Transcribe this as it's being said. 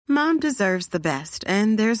Mom deserves the best,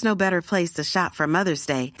 and there's no better place to shop for Mother's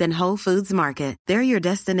Day than Whole Foods Market. They're your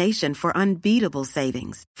destination for unbeatable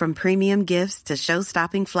savings, from premium gifts to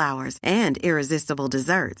show-stopping flowers and irresistible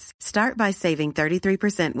desserts. Start by saving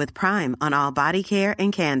 33% with Prime on all body care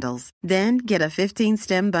and candles. Then get a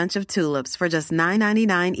 15-stem bunch of tulips for just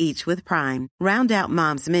 $9.99 each with Prime. Round out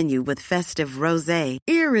Mom's menu with festive rosé,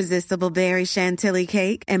 irresistible berry chantilly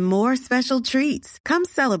cake, and more special treats. Come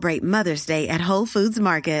celebrate Mother's Day at Whole Foods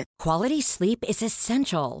Market. Quality sleep is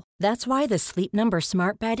essential. That's why the Sleep Number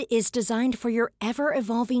Smart Bed is designed for your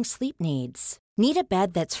ever-evolving sleep needs. Need a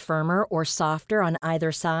bed that's firmer or softer on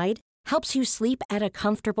either side? Helps you sleep at a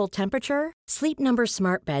comfortable temperature? Sleep Number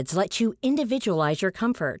Smart Beds let you individualize your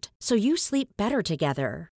comfort, so you sleep better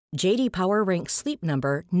together. J.D. Power ranks Sleep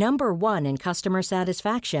Number number 1 in customer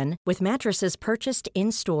satisfaction with mattresses purchased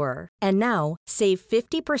in-store. And now, save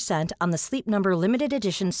 50% on the Sleep Number Limited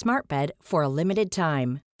Edition Smart Bed for a limited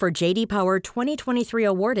time. For J.D. Power 2023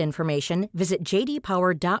 award information, visit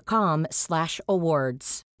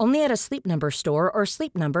jdpower.com/awards. Only at a Sleep Number store or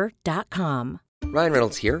sleepnumber.com. Ryan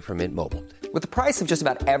Reynolds here from Mint Mobile. With the price of just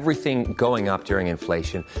about everything going up during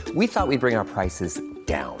inflation, we thought we'd bring our prices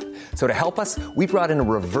down. So to help us, we brought in a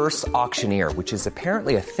reverse auctioneer, which is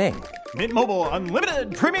apparently a thing. Mint Mobile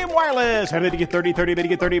Unlimited Premium Wireless. How to get 30, 30, bit to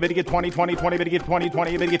get 30, bit to get 20, 20, 20, bit to get 20,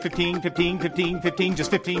 20, bit to get 15, 15, 15, 15, just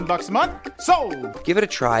 $15 a month? Sold! Give it a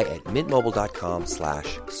try at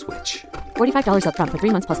mintmobile.com/switch. $45 up front for 3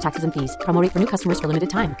 months plus taxes and fees. Promo rate for new customers for limited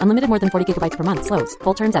time. Unlimited more than 40 gigabytes per month. Slows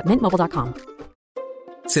full terms at mintmobile.com.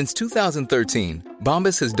 Since 2013,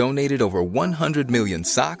 Bombas has donated over 100 million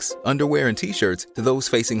socks, underwear, and T-shirts to those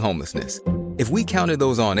facing homelessness. If we counted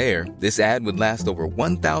those on air, this ad would last over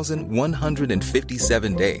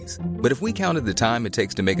 1,157 days. But if we counted the time it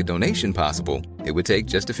takes to make a donation possible, it would take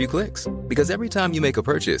just a few clicks. Because every time you make a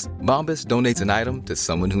purchase, Bombas donates an item to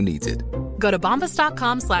someone who needs it. Go to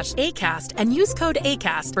bombas.com/ACAST and use code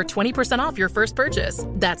ACAST for 20% off your first purchase.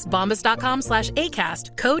 That's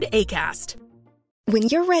bombas.com/ACAST, code ACAST. When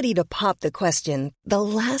you're ready to pop the question, the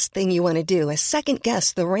last thing you want to do is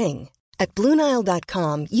second-guess the ring. At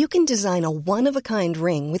BlueNile.com, you can design a one-of-a-kind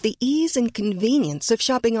ring with the ease and convenience of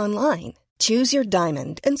shopping online. Choose your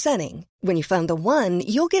diamond and setting. When you find the one,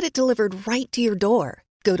 you'll get it delivered right to your door.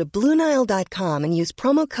 Go to BlueNile.com and use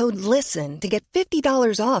promo code LISTEN to get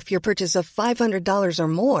 $50 off your purchase of $500 or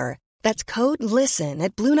more. That's code LISTEN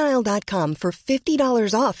at BlueNile.com for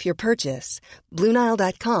 $50 off your purchase.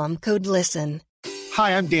 BlueNile.com, code LISTEN.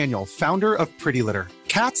 Hi, I'm Daniel, founder of Pretty Litter.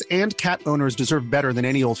 Cats and cat owners deserve better than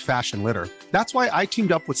any old-fashioned litter. That's why I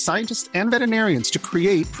teamed up with scientists and veterinarians to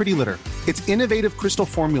create Pretty Litter. Its innovative crystal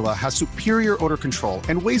formula has superior odor control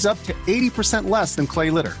and weighs up to 80% less than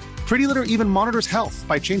clay litter. Pretty Litter even monitors health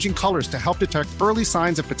by changing colors to help detect early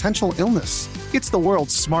signs of potential illness. It's the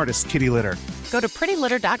world's smartest kitty litter. Go to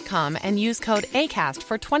prettylitter.com and use code ACAST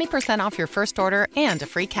for 20% off your first order and a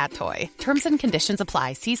free cat toy. Terms and conditions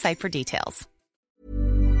apply. See site for details.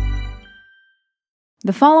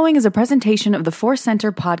 The following is a presentation of the Force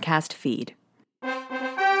Center podcast feed.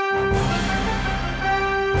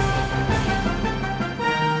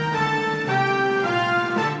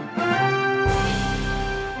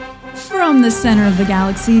 From the center of the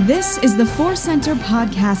galaxy, this is the Force Center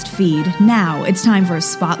podcast feed. Now it's time for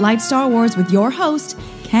Spotlight Star Wars with your host,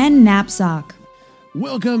 Ken Knapsack.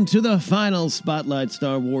 Welcome to the final Spotlight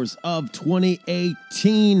Star Wars of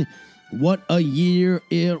 2018. What a year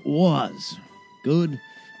it was. Good,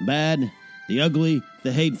 bad, the ugly,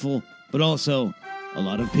 the hateful, but also a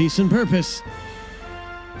lot of peace and purpose.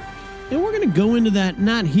 And we're going to go into that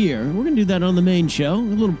not here. We're going to do that on the main show. A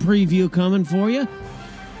little preview coming for you.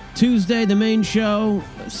 Tuesday, the main show.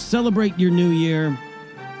 Celebrate your new year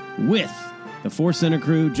with the Force Center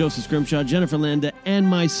crew, Joseph Scrimshaw, Jennifer Landa, and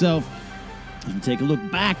myself. And take a look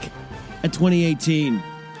back at 2018.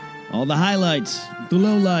 All the highlights, the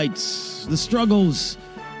lowlights, the struggles,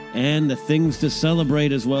 and the things to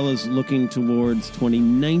celebrate, as well as looking towards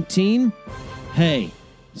 2019. Hey,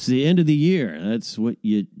 it's the end of the year. That's what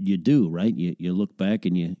you do, right? You look back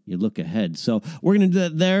and you look ahead. So we're going to do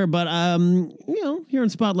that there. But, here in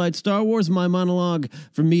Spotlight Star Wars, my monologue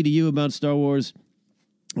from me to you about Star Wars.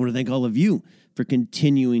 I want to thank all of you for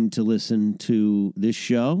continuing to listen to this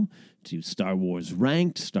show, to Star Wars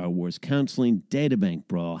Ranked, Star Wars Counseling, Databank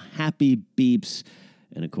Brawl, Happy Beeps,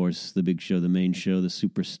 and, of course, the big show, the main show, the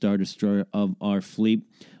Super Star Destroyer of our fleet,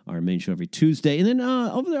 our main show every Tuesday. And then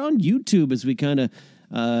over there on YouTube, as we kind of,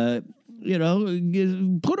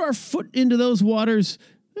 put our foot into those waters,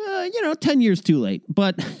 10 years too late.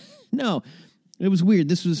 But, no, it was weird.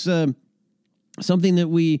 This was something that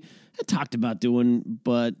we had talked about doing,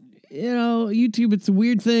 but YouTube, it's a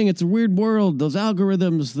weird thing. It's a weird world. Those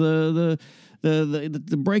algorithms, the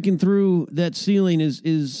breaking through that ceiling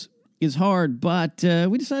is hard. But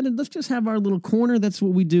we decided let's just have our little corner. That's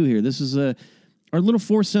what we do here. This is our little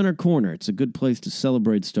Force Center corner. It's a good place to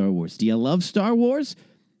celebrate Star Wars. Do you love Star Wars?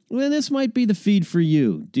 Well, this might be the feed for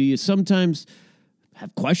you. Do you sometimes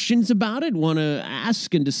have questions about it, want to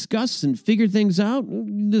ask and discuss and figure things out?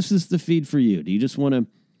 This is the feed for you. Do you just want to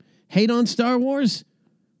hate on Star Wars?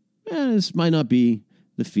 This might not be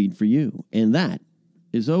the feed for you, and that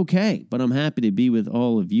is okay. But I'm happy to be with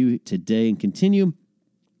all of you today and continue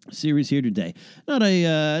a series here today. Not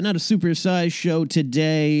a supersized show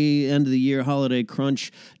today, end of the year holiday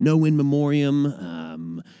crunch, no in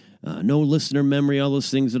memoriam, no listener memory, all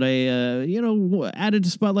those things that I, added to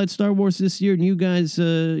Spotlight Star Wars this year, and you guys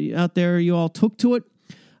out there, you all took to it,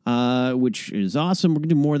 which is awesome. We're going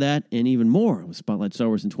to do more of that and even more with Spotlight Star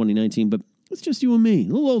Wars in 2019, but it's just you and me,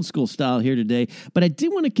 a little old school style here today. But I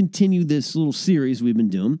did want to continue this little series we've been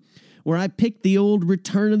doing, where I picked the old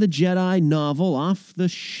Return of the Jedi novel off the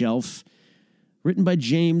shelf, written by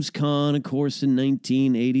James Caan, of course, in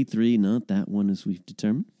 1983. Not that one, as we've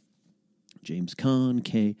determined. James Caan,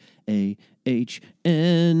 K-A-H-N.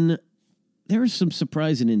 There are some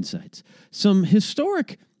surprising insights. Some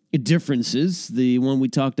historic differences. The one we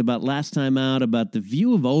talked about last time out, about the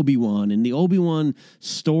view of Obi-Wan and the Obi-Wan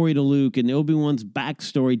story to Luke and the Obi-Wan's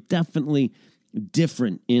backstory, definitely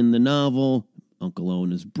different in the novel. Uncle Owen,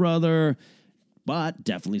 his brother, but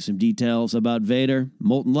definitely some details about Vader,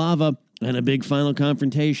 molten lava, and a big final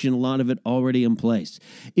confrontation, a lot of it already in place.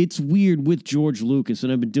 It's weird with George Lucas,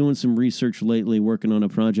 and I've been doing some research lately, working on a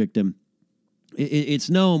project, and it's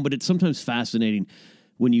known, but it's sometimes fascinating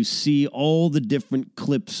when you see all the different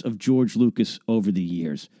clips of George Lucas over the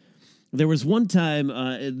years. There was one time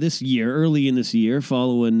this year, early in this year,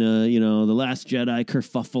 following, The Last Jedi,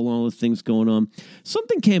 kerfuffle, all the things going on,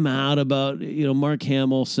 something came out about, Mark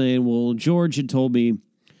Hamill saying, well, George had told me,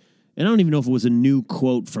 and I don't even know if it was a new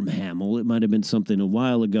quote from Hamill. It might have been something a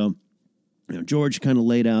while ago. George kind of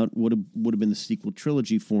laid out what would have been the sequel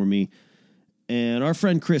trilogy for me. And our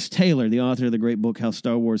friend Chris Taylor, the author of the great book, How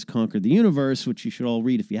Star Wars Conquered the Universe, which you should all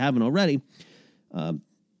read if you haven't already,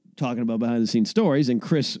 talking about behind-the-scenes stories, and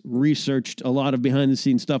Chris researched a lot of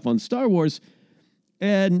behind-the-scenes stuff on Star Wars,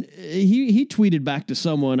 and he tweeted back to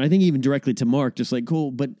someone, I think even directly to Mark, just like,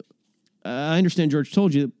 cool, but I understand George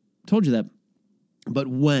told you that, but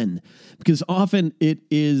when? Because often it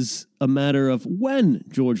is a matter of when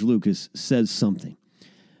George Lucas says something.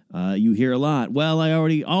 You hear a lot, well, I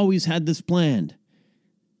always had this planned.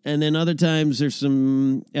 And then other times there's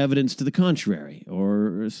some evidence to the contrary,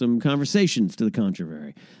 or some conversations to the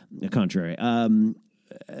contrary. I've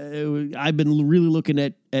been really looking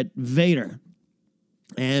at Vader,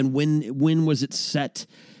 and when was it set?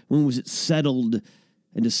 When was it settled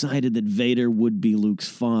and decided that Vader would be Luke's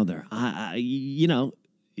father? You don't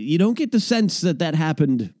get the sense that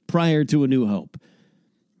happened prior to A New Hope.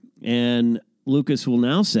 And Lucas will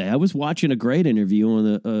now say, I was watching a great interview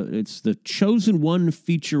on it's the Chosen One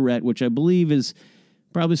featurette, which I believe is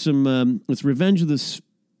probably some, it's Revenge of the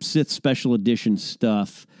Sith special edition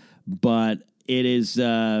stuff, but it is, it's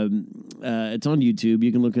on YouTube.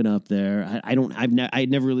 You can look it up there. I had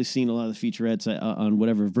never really seen a lot of the featurettes on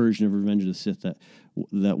whatever version of Revenge of the Sith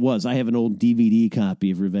that was. I have an old DVD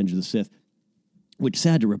copy of Revenge of the Sith, which,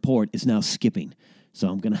 sad to report, is now skipping. So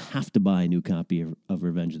I'm going to have to buy a new copy of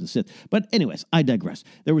Revenge of the Sith. But anyways, I digress.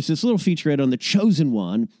 There was this little featurette on the Chosen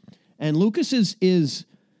One, and Lucas is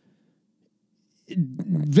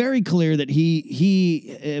very clear that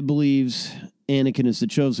he believes Anakin is the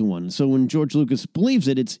Chosen One. So when George Lucas believes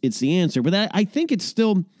it, it's the answer. But I think it's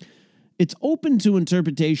open to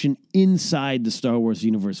interpretation inside the Star Wars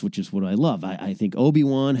universe, which is what I love. I think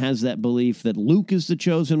Obi-Wan has that belief that Luke is the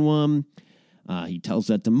Chosen One. He tells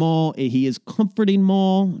that to Maul. He is comforting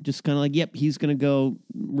Maul, just kind of like, yep, he's going to go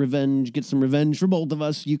get some revenge for both of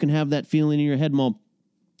us. You can have that feeling in your head, Maul.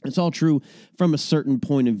 It's all true from a certain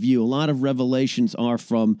point of view. A lot of revelations are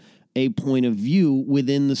from a point of view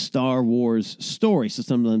within the Star Wars story. So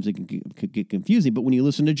sometimes it can get confusing. But when you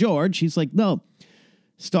listen to George, he's like, no,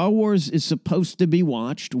 Star Wars is supposed to be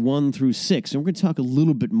watched 1 through 6. And we're going to talk a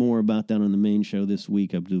little bit more about that on the main show this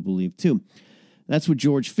week, I do believe, too. That's what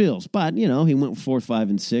George feels. But, he went 4, 5,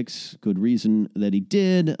 and 6. Good reason that he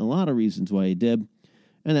did. A lot of reasons why he did.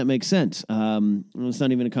 And that makes sense. It's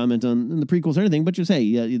not even a comment on the prequels or anything, but just,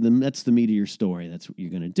 hey, that's the meat of your story. That's what you're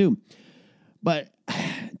going to do. But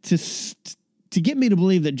to get me to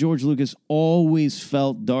believe that George Lucas always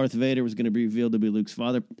felt Darth Vader was going to be revealed to be Luke's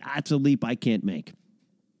father, that's a leap I can't make.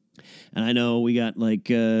 And I know we got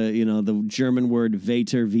the German word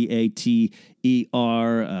Vater,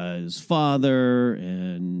 V-A-T-E-R, his father,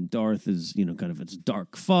 and Darth is, kind of its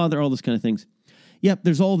dark father, all those kind of things. Yep,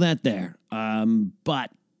 there's all that there.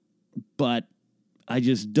 But I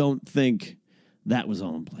just don't think that was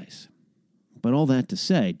all in place. But all that to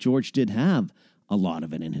say, George did have a lot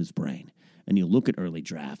of it in his brain. And you look at early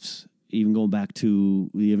drafts, even going back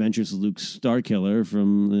to The Adventures of Luke Starkiller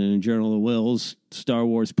from the Journal of Wills, Star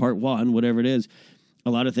Wars Part 1, whatever it is,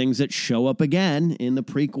 a lot of things that show up again in the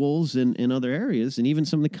prequels and in other areas, and even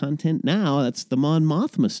some of the content now, that's the Mon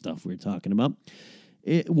Mothma stuff we were talking about.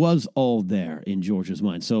 It was all there in George's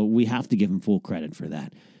mind, so we have to give him full credit for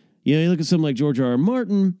that. You look at someone like George R.R.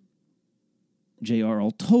 Martin,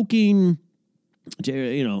 J.R.R. Tolkien,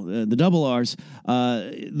 the double R's,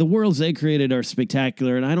 the worlds they created are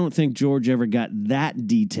spectacular, and I don't think George ever got that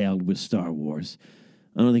detailed with Star Wars.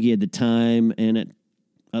 I don't think he had the time, and at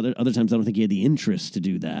other times I don't think he had the interest to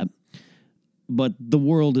do that. But the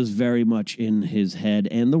world is very much in his head,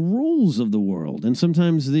 and the rules of the world, and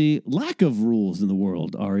sometimes the lack of rules in the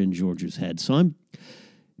world are in George's head. So I'm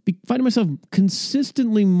finding myself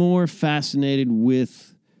consistently more fascinated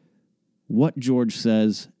with what George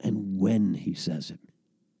says and when he says it.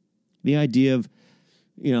 The idea of,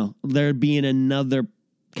 there being another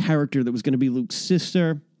character that was going to be Luke's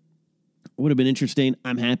sister would have been interesting.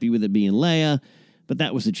 I'm happy with it being Leia, but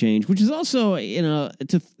that was a change, which is also,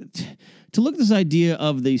 to look at this idea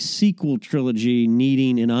of the sequel trilogy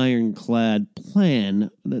needing an ironclad plan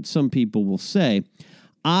that some people will say.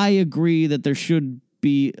 I agree that there should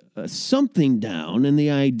be something down in the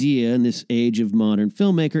idea in this age of modern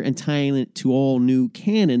filmmaker and tying it to all new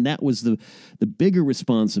canon. That was the bigger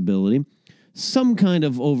responsibility. Some kind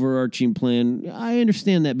of overarching plan. I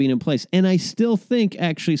understand that being in place. And I still think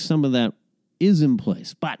actually some of that is in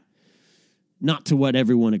place, but not to what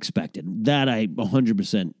everyone expected. That I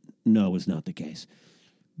 100% know is not the case.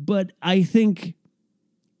 But I think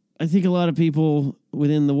a lot of people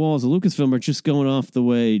within the walls of Lucasfilm are just going off the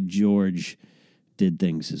way George did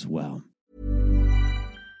things as well.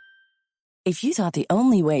 If you thought the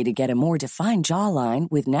only way to get a more defined jawline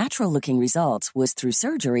with natural-looking results was through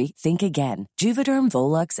surgery, think again. Juvederm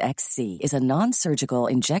Volux XC is a non-surgical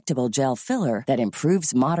injectable gel filler that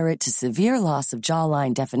improves moderate to severe loss of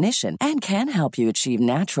jawline definition and can help you achieve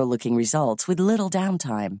natural-looking results with little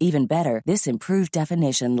downtime. Even better, this improved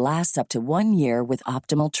definition lasts up to 1 year with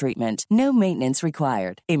optimal treatment. No maintenance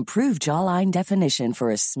required. Improve jawline definition for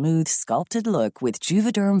a smooth, sculpted look with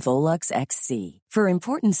Juvederm Volux XC. For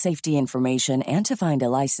important safety information and to find a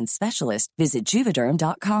licensed specialist, visit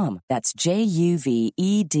Juvederm.com. That's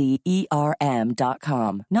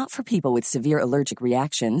Juvederm.com. Not for people with severe allergic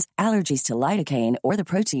reactions, allergies to lidocaine, or the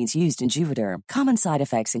proteins used in Juvederm. Common side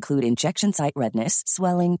effects include injection site redness,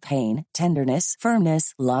 swelling, pain, tenderness,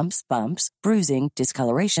 firmness, lumps, bumps, bruising,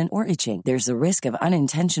 discoloration, or itching. There's a risk of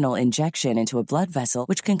unintentional injection into a blood vessel,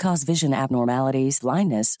 which can cause vision abnormalities,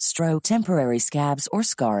 blindness, stroke, temporary scabs, or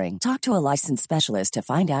scarring. Talk to a licensed specialist to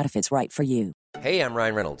find out if it's right for you. Hey, I'm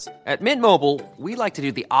Ryan Reynolds. At Mint Mobile, we like to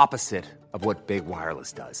do the opposite of what Big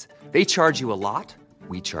Wireless does. They charge you a lot,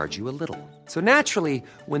 we charge you a little. So naturally,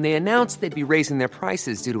 when they announced they'd be raising their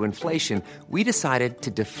prices due to inflation, we decided to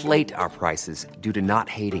deflate our prices due to not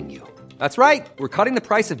hating you. That's right. We're cutting the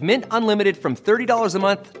price of Mint Unlimited from $30 a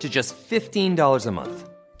month to just $15 a month.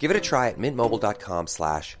 Give it a try at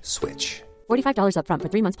mintmobile.com/switch. $45 up front for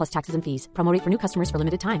 3 months plus taxes and fees. Promo rate for new customers for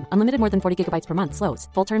limited time. Unlimited more than 40 gigabytes per month. Slows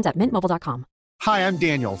full terms at mintmobile.com. Hi, I'm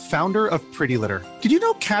Daniel, founder of Pretty Litter. Did you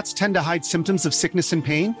know cats tend to hide symptoms of sickness and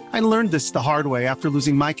pain? I learned this the hard way after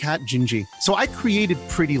losing my cat, Gingy. So I created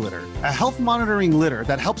Pretty Litter, a health monitoring litter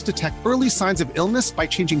that helps detect early signs of illness by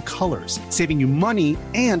changing colors, saving you money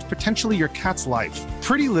and potentially your cat's life.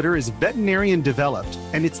 Pretty Litter is veterinarian developed,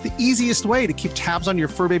 and it's the easiest way to keep tabs on your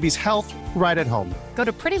fur baby's health right at home. Go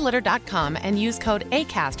to prettylitter.com and use code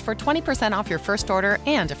ACAST for 20% off your first order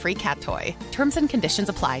and a free cat toy. Terms and conditions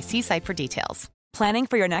apply. See site for details. Planning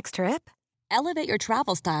for your next trip? Elevate your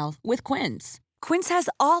travel style with Quince. Quince has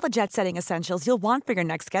all the jet-setting essentials you'll want for your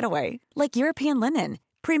next getaway, like European linen,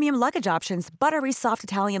 premium luggage options, buttery soft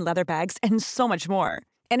Italian leather bags, and so much more.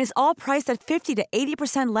 And is all priced at 50 to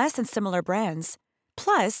 80% less than similar brands.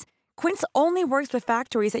 Plus, Quince only works with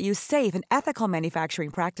factories that use safe and ethical manufacturing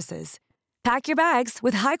practices. Pack your bags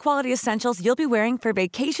with high-quality essentials you'll be wearing for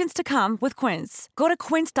vacations to come with Quince. Go to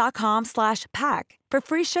quince.com/pack for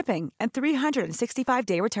free shipping and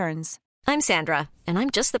 365-day returns. I'm Sandra, and I'm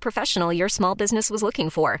just the professional your small business was looking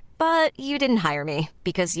for. But you didn't hire me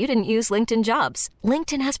because you didn't use LinkedIn Jobs.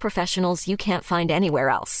 LinkedIn has professionals you can't find anywhere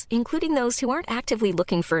else, including those who aren't actively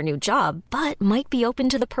looking for a new job, but might be open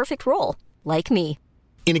to the perfect role, like me.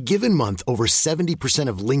 In a given month, over 70%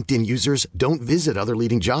 of LinkedIn users don't visit other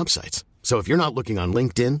leading job sites. So if you're not looking on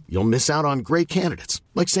LinkedIn, you'll miss out on great candidates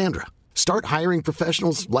like Sandra. Start hiring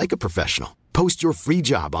professionals like a professional. Post your free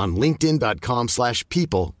job on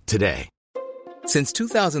linkedin.com/people today. Since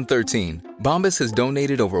 2013, Bombas has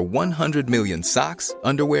donated over 100 million socks,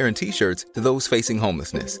 underwear, and T-shirts to those facing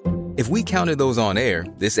homelessness. If we counted those on air,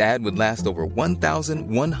 this ad would last over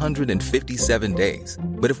 1,157 days.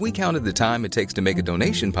 But if we counted the time it takes to make a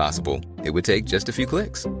donation possible, it would take just a few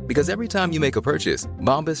clicks. Because every time you make a purchase,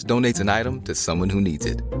 Bombas donates an item to someone who needs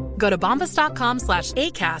it. Go to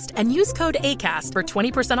bombas.com/ACAST and use code ACAST for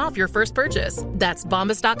 20% off your first purchase. That's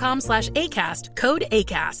bombas.com/ACAST, code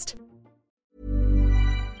ACAST.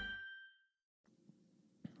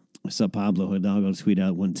 I saw Pablo Hidalgo tweet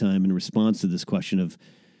out one time in response to this question of,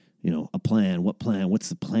 a plan. What plan? What's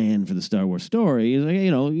the plan for the Star Wars story? He's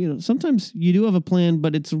like, sometimes you do have a plan,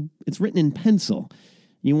 but it's written in pencil.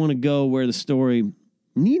 You want to go where the story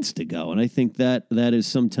needs to go, and I think that is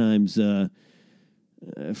sometimes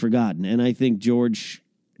forgotten. And I think George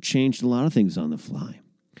changed a lot of things on the fly,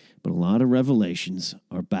 but a lot of revelations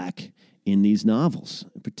are back in these novels,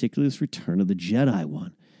 particularly this Return of the Jedi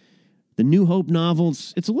one. The New Hope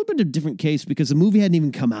novels, it's a little bit of a different case because the movie hadn't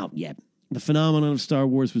even come out yet. The phenomenon of Star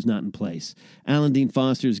Wars was not in place. Alan Dean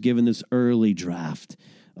Foster is given this early draft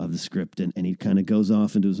of the script, and he kind of goes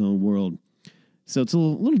off into his own world. So it's a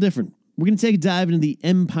little different. We're going to take a dive into the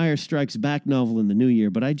Empire Strikes Back novel in the new year,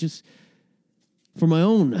 but I just, for my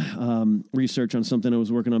own research on something I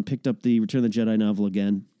was working on, picked up the Return of the Jedi novel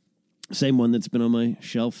again. Same one that's been on my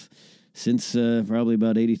shelf since probably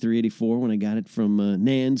about 83, 84 when I got it from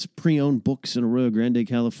Nan's Pre-Owned Books in Arroyo Grande,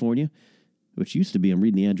 California, which used to be, I'm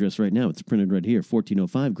reading the address right now, it's printed right here,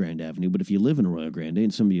 1405 Grand Avenue. But if you live in Arroyo Grande,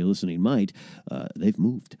 and some of you listening might, they've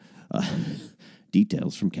moved.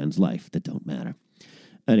 Details from Ken's life that don't matter.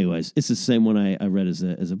 Anyways, it's the same one I read as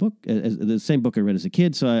a book, the same book I read as a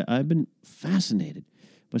kid, so I've been fascinated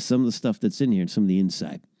by some of the stuff that's in here and some of the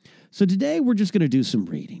insight. So today we're just going to do some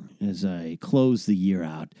reading as I close the year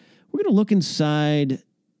out. We're going to look inside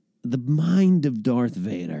the mind of Darth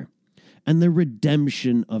Vader and the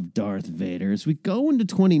redemption of Darth Vader. As we go into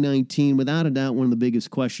 2019, without a doubt, one of the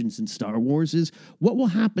biggest questions in Star Wars is, what will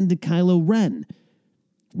happen to Kylo Ren?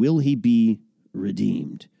 Will he be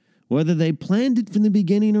redeemed? Whether they planned it from the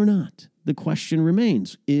beginning or not, the question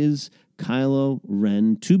remains, is Kylo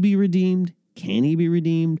Ren to be redeemed? Can he be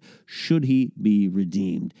redeemed? Should he be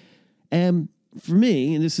redeemed? And for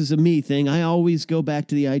me, and this is a me thing, I always go back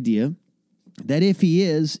to the idea that if he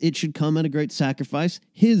is, it should come at a great sacrifice,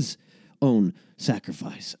 his own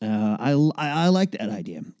sacrifice. I like that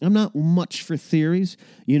idea. I'm not much for theories.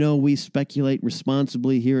 We speculate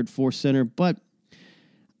responsibly here at Force Center, but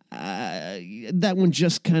that one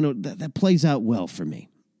just kind of, that plays out well for me.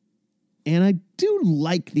 And I do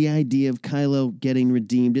like the idea of Kylo getting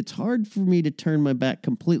redeemed. It's hard for me to turn my back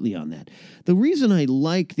completely on that. The reason I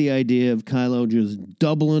like the idea of Kylo just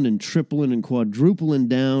doubling and tripling and quadrupling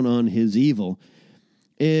down on his evil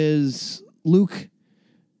is Luke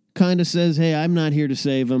kind of says, hey, I'm not here to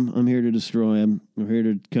save him. I'm here to destroy him. I'm here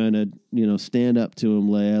to kind of, stand up to him,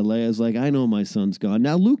 Leia. Leia's like, I know my son's gone.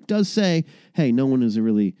 Now, Luke does say, hey, no one is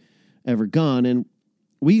really ever gone. And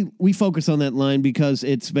we focus on that line because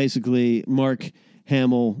it's basically Mark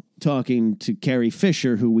Hamill talking to Carrie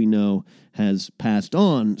Fisher, who we know has passed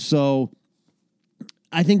on. So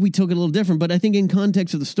I think we took it a little different, but I think in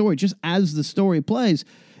context of the story, just as the story plays,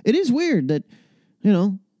 it is weird that,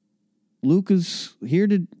 Luke is here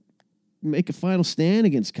to make a final stand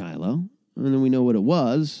against Kylo, and then we know what it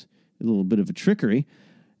was, a little bit of a trickery,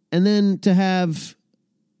 and then to have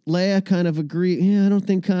Leia kind of agree,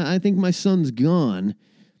 I think my son's gone.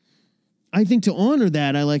 I think to honor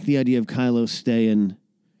that, I like the idea of Kylo staying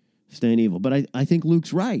evil. But I think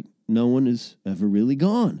Luke's right. No one is ever really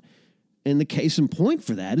gone. And the case in point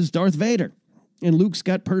for that is Darth Vader. And Luke's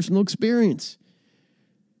got personal experience.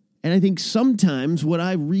 And I think sometimes what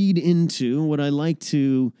I read into, what I like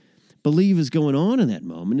to believe is going on in that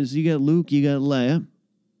moment is you got Luke, you got Leia,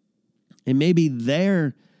 and maybe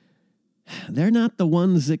they're not the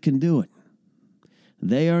ones that can do it.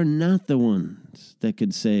 They are not the ones that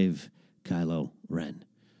could save Kylo Ren.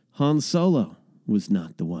 Han Solo was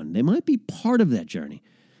not the one. They might be part of that journey,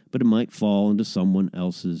 but it might fall into someone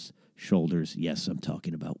else's shoulders. Yes, I'm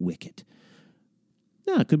talking about Wicket.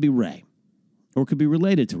 No, it could be Rey, or it could be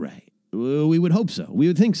related to Rey. We would hope so. We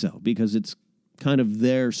would think so, because it's kind of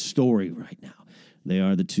their story right now. They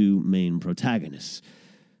are the two main protagonists.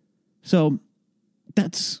 So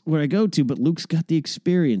that's where I go to, but Luke's got the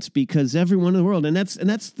experience because everyone in the world, and that's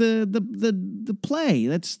the play.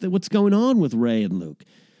 That's what's going on with Rey and Luke.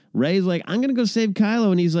 Rey's like, I'm going to go save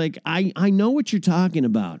Kylo, and he's like, I know what you're talking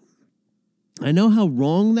about. I know how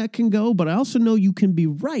wrong that can go, but I also know you can be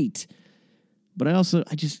right. But I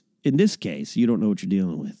just, in this case, you don't know what you're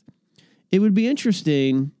dealing with. It would be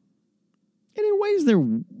interesting, and in ways there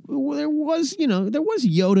was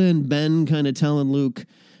Yoda and Ben kind of telling Luke,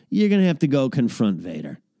 you're going to have to go confront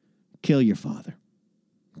Vader. Kill your father.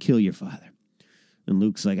 Kill your father. And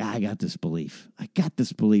Luke's like, I got this belief.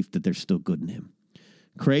 that there's still good in him.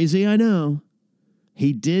 Crazy, I know.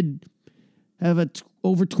 He did have a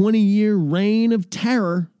over 20-year reign of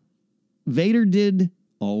terror. Vader did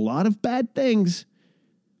a lot of bad things.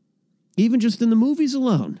 Even just in the movies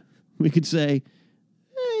alone, we could say,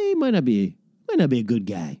 he might not be a good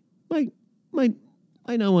guy. Might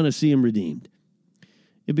not want to see him redeemed.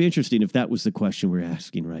 It'd be interesting if that was the question we're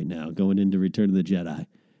asking right now, going into Return of the Jedi.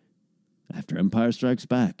 After Empire Strikes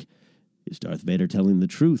Back, is Darth Vader telling the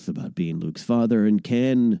truth about being Luke's father, and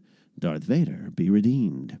can Darth Vader be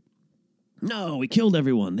redeemed? No, he killed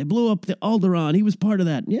everyone. They blew up the Alderaan. He was part of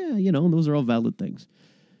that. Yeah, those are all valid things.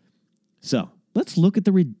 So, let's look at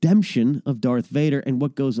the redemption of Darth Vader and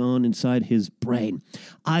what goes on inside his brain.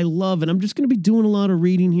 I love it. I'm just going to be doing a lot of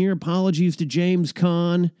reading here. Apologies to James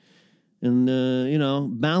Caan. And,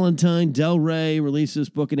 Valentine Del Rey released this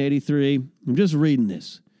book in 1983. I'm just reading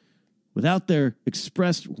this without their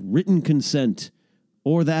expressed written consent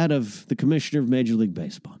or that of the commissioner of Major League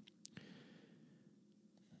Baseball.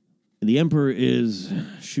 The Emperor is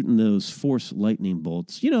shooting those Force lightning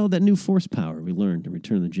bolts. That new Force power we learned in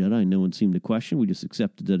Return of the Jedi. No one seemed to question. We just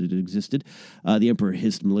accepted that it existed. The Emperor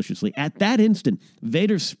hissed maliciously. At that instant,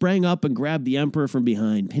 Vader sprang up and grabbed the Emperor from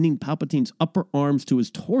behind, pinning Palpatine's upper arms to his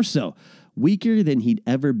torso. Weaker than he'd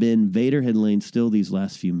ever been, Vader had lain still these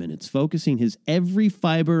last few minutes, focusing his every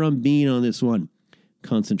fiber on being on this one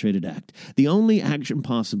concentrated act. The only action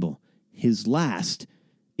possible, his last,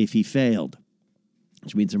 if he failed.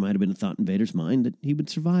 Which means there might have been a thought in Vader's mind that he would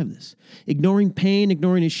survive this. Ignoring pain,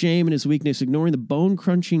 ignoring his shame and his weakness, ignoring the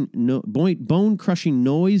bone-crushing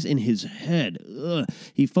noise in his head.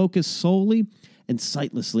 He focused solely and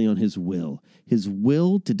sightlessly on his will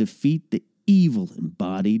to defeat the evil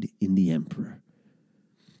embodied in the Emperor.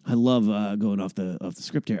 I love going off the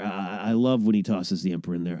script here. I love when he tosses the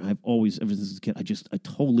Emperor in there. I've always, ever since I was a kid, I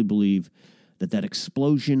totally believe that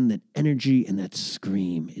explosion, that energy, and that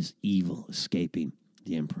scream is evil escaping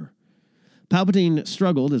the Emperor. Palpatine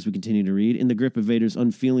struggled, as we continue to read, in the grip of Vader's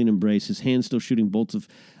unfeeling embrace, his hands still shooting bolts of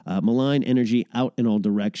malign energy out in all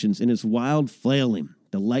directions. In his wild flailing,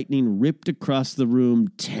 the lightning ripped across the room,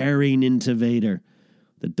 tearing into Vader.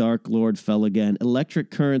 The Dark Lord fell again, electric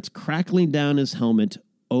currents crackling down his helmet,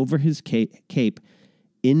 over his cape,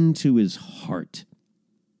 into his heart.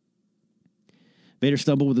 Vader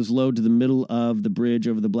stumbled with his load to the middle of the bridge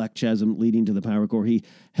over the black chasm leading to the power core. He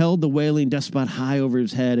held the wailing despot high over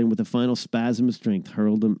his head and with a final spasm of strength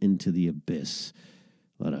hurled him into the abyss.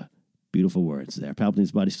 A lot of beautiful words there.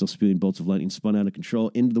 Palpatine's body still spewing bolts of lightning spun out of control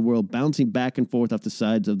into the world, bouncing back and forth off the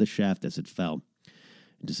sides of the shaft as it fell.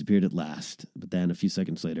 It disappeared at last, but then a few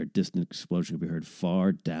seconds later, a distant explosion could be heard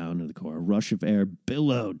far down in the core. A rush of air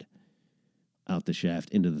billowed out the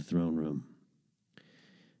shaft into the throne room.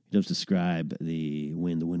 He does describe the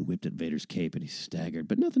wind. The wind whipped at Vader's cape, and he staggered.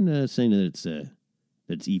 But nothing saying that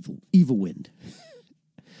it's evil wind.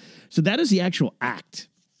 So that is the actual act.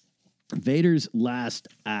 Vader's last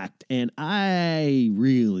act. And I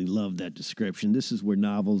really love that description. This is where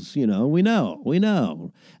novels, we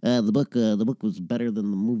know. The book was better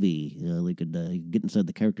than the movie. They could get inside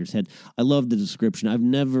the character's head. I love the description. I've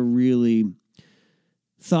never really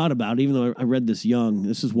thought about it, even though I read this young.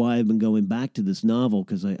 This is why I've been going back to this novel,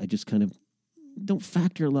 because I just kind of don't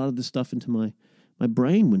factor a lot of this stuff into my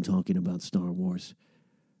brain when talking about Star Wars.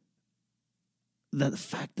 The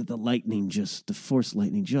fact that the Force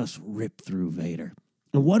lightning just ripped through Vader,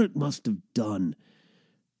 and what it must have done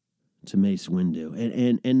to Mace Windu,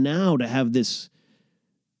 and now to have this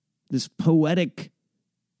poetic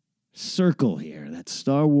circle here, that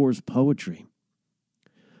Star Wars poetry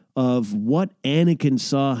of what Anakin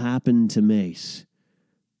saw happen to Mace.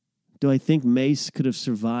 Do I think Mace could have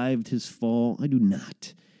survived his fall? I do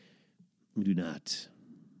not.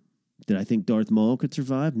 Did I think Darth Maul could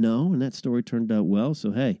survive? No, and that story turned out well.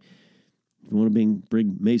 So, hey, if you want to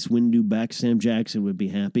bring Mace Windu back, Sam Jackson would be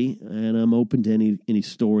happy, and I'm open to any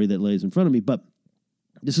story that lays in front of me. But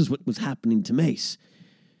this is what was happening to Mace.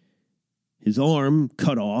 his arm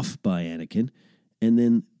cut off by Anakin, and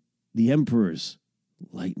then the Emperor's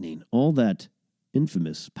lightning. All that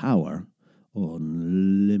infamous power,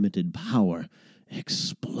 unlimited power,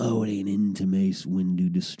 exploding into Mace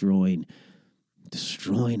Windu, destroying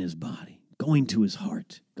his body, going to his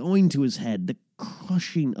heart, going to his head, the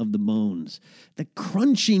crushing of the bones, the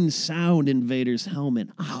crunching sound in Vader's helmet.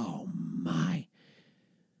 Oh, my.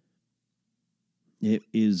 It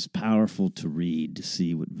is powerful to read, to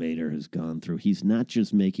see what Vader has gone through. He's not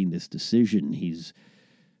just making this decision. He's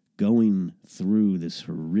going through this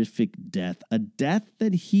horrific death, a death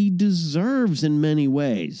that he deserves in many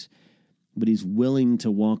ways. But he's willing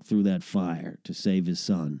to walk through that fire to save his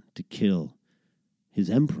son, to kill his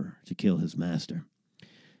emperor, to kill his master.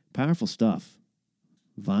 Powerful stuff.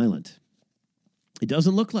 Violent. It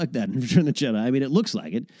doesn't look like that in Return of the Jedi. I mean, it looks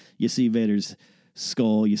like it. You see Vader's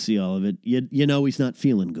skull, you see all of it. You know he's not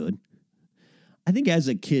feeling good. I think as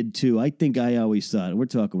a kid, too, I always thought, we're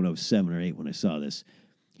talking when I was 7 or 8 when I saw this,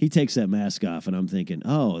 he takes that mask off, and I'm thinking,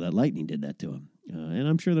 oh, that lightning did that to him. And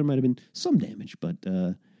I'm sure there might have been some damage, but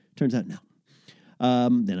turns out no.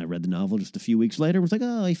 Then I read the novel just a few weeks later. It was like,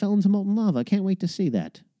 oh, he fell into molten lava. I can't wait to see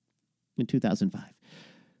that in 2005.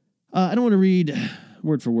 I don't want to read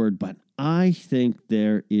word for word, but I think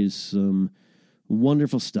there is some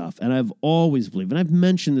wonderful stuff. And I've always believed, and I've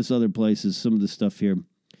mentioned this other places, some of the stuff here,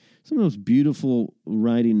 some of those beautiful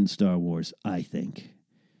writing in Star Wars, I think.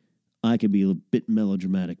 I could be a bit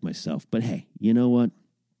melodramatic myself, but hey, you know what?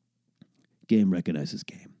 Game recognizes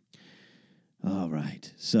game. All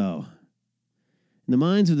right, so in the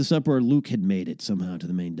minds of this uproar, Luke had made it somehow to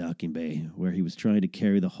the main docking bay, where he was trying to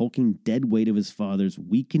carry the hulking dead weight of his father's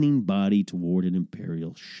weakening body toward an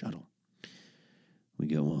Imperial shuttle. We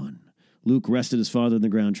go on. Luke rested his father on the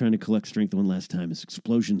ground, trying to collect strength one last time as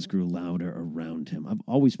explosions grew louder around him. I've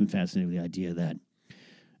always been fascinated with the idea that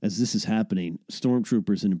as this is happening,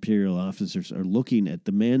 stormtroopers and Imperial officers are looking at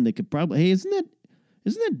the man they could probably, hey, isn't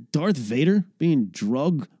that Darth Vader being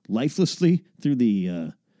drugged lifelessly through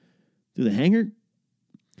the hangar?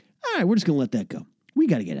 All right, we're just going to let that go. We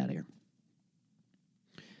got to get out of here.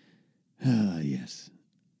 Ah, yes.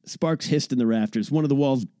 Sparks hissed in the rafters. One of the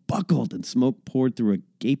walls buckled and smoke poured through a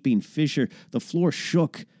gaping fissure. The floor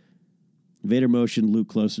shook. Vader motioned Luke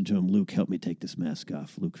closer to him. Luke, help me take this mask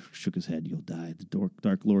off. Luke shook his head. You'll die. The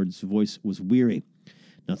Dark Lord's voice was weary.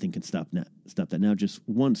 Nothing can stop that now. Just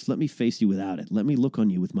once, let me face you without it. Let me look on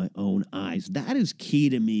you with my own eyes. That is key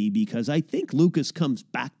to me because I think Lucas comes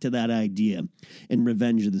back to that idea in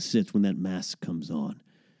Revenge of the Sith when that mask comes on.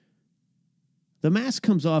 The mask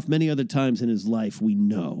comes off many other times in his life, we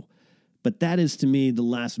know. But that is, to me, the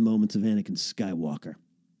last moments of Anakin Skywalker.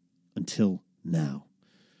 Until now.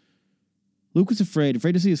 Luke was afraid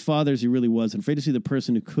to see his father as he really was, and afraid to see the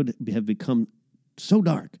person who could have become so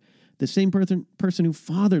dark. The same person who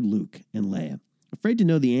fathered Luke and Leia. Afraid to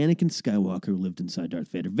know the Anakin Skywalker who lived inside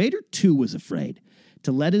Darth Vader. Vader, too, was afraid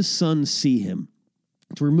to let his son see him.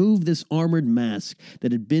 To remove this armored mask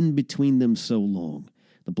that had been between them so long.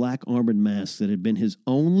 The black armored mask that had been his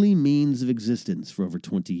only means of existence for over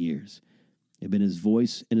 20 years. It had been his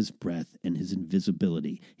voice and his breath and his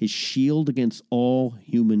invisibility, his shield against all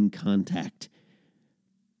human contact.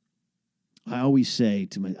 I always say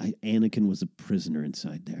to Anakin was a prisoner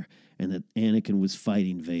inside there, and that Anakin was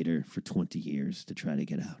fighting Vader for 20 years to try to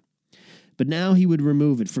get out. But now he would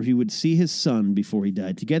remove it, for he would see his son before he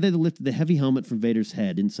died. Together they lifted the heavy helmet from Vader's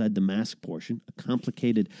head. Inside the mask portion, a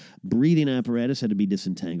complicated breathing apparatus had to be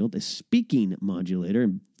disentangled, a speaking modulator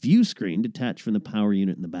and view screen detached from the power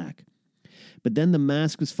unit in the back. But then the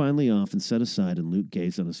mask was finally off and set aside, and Luke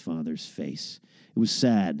gazed on his father's face. It was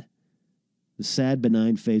sad. The sad,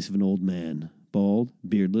 benign face of an old man, bald,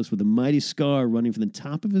 beardless, with a mighty scar running from the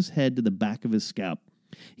top of his head to the back of his scalp.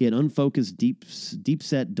 He had unfocused,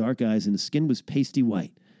 deep-set, dark eyes, and his skin was pasty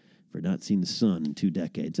white, for not seen the sun in 2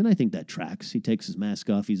 decades. And I think that tracks. He takes his mask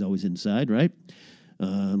off. He's always inside, right?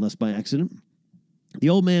 Unless by accident. The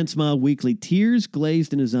old man smiled weakly. Tears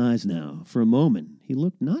glazed in his eyes now. For a moment, he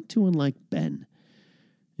looked not too unlike Ben.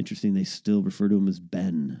 Interesting, they still refer to him as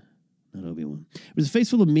Ben, not Obi-Wan. It was a face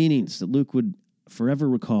full of meanings that Luke would forever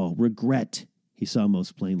recall. Regret, he saw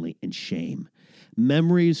most plainly, and shame.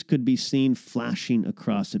 Memories could be seen flashing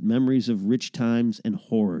across it. Memories of rich times and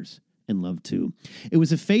horrors. And love, too. It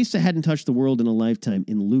was a face that hadn't touched the world in a lifetime,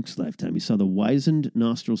 in Luke's lifetime. He saw the wizened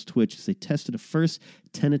nostrils twitch as they tested a first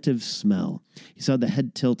tentative smell. He saw the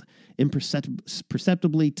head tilt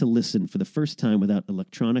imperceptibly to listen for the first time without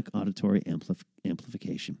electronic auditory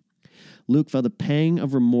amplification. Luke felt a pang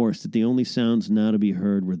of remorse that the only sounds now to be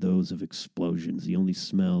heard were those of explosions, the only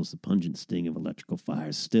smells, the pungent sting of electrical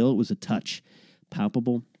fires. Still, it was a touch,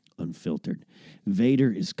 palpable, unfiltered.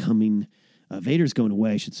 Vader's going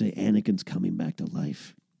away, I should say. Anakin's coming back to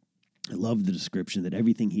life. I love the description that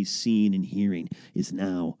everything he's seen and hearing is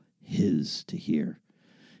now his to hear.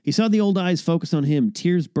 He saw the old eyes focus on him.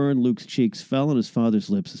 Tears burned Luke's cheeks, fell on his father's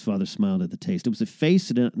lips. His father smiled at the taste. It was a face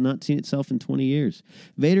that had not seen itself in 20 years.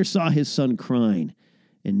 Vader saw his son crying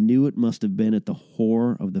and knew it must have been at the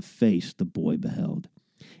horror of the face the boy beheld.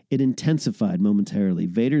 It intensified momentarily.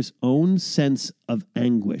 Vader's own sense of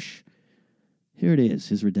anguish. Here it is,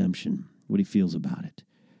 his redemption, what he feels about it.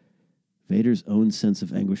 Vader's own sense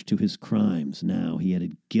of anguish to his crimes. Now he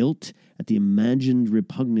added guilt at the imagined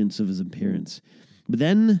repugnance of his appearance. But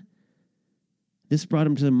then this brought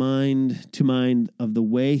him to mind of the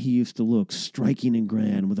way he used to look, striking and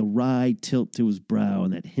grand, with a wry tilt to his brow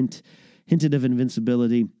and that hinted of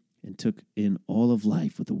invincibility, and took in all of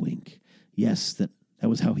life with a wink. Yes, that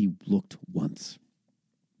was how he looked once.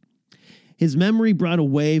 His memory brought a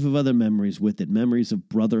wave of other memories with it, memories of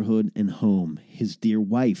brotherhood and home, his dear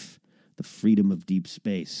wife, the freedom of deep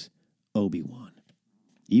space, Obi-Wan.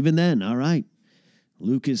 Even then, all right,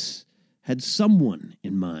 Lucas had someone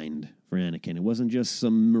in mind for Anakin. It wasn't just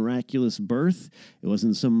some miraculous birth. It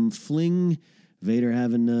wasn't some fling, Vader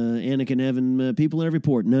having, Anakin having people in every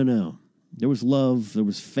port. No. There was love, there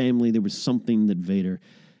was family, there was something that Vader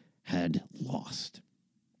had lost.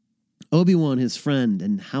 Obi-Wan, his friend,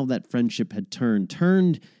 and how that friendship had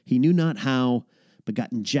turned, he knew not how, but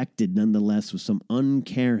got injected nonetheless with some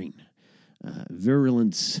uncaring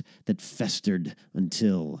virulence that festered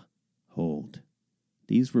until hold.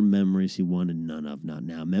 These were memories he wanted none of, not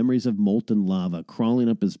now. Memories of molten lava crawling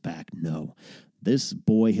up his back. No, this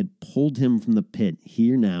boy had pulled him from the pit.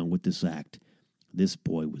 Here now with this act, this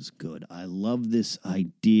boy was good. I love this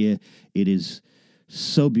idea. It is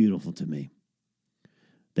so beautiful to me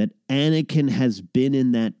that Anakin has been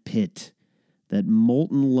in that pit, that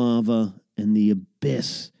molten lava and the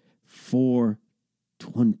abyss for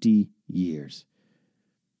 20 years.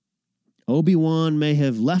 Obi-Wan may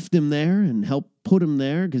have left him there and helped put him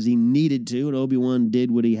there because he needed to, and Obi-Wan did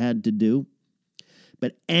what he had to do.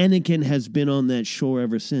 But Anakin has been on that shore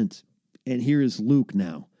ever since. And here is Luke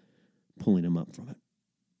now, pulling him up from it.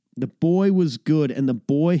 The boy was good, and the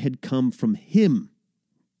boy had come from him.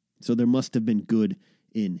 So there must have been good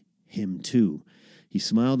in him too. He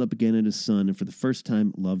smiled up again at his son, and for the first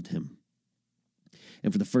time loved him.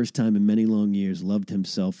 And for the first time in many long years, loved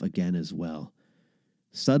himself again as well.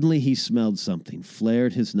 Suddenly he smelled something,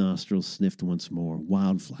 flared his nostrils, sniffed once more.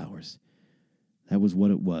 Wildflowers. That was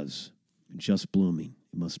what it was. Just blooming.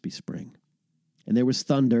 It must be spring. And there was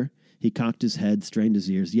thunder. He cocked his head, strained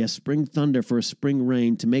his ears. Yes, spring thunder for a spring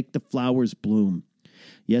rain to make the flowers bloom.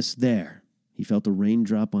 Yes, there. He felt a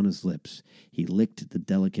raindrop on his lips. He licked the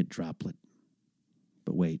delicate droplet.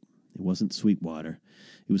 But wait, it wasn't sweet water.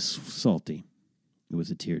 It was salty. It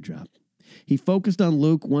was a teardrop. He focused on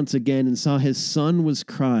Luke once again and saw his son was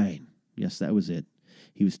crying. Yes, that was it.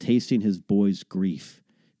 He was tasting his boy's grief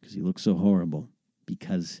because he looked so horrible,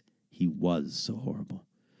 because he was so horrible.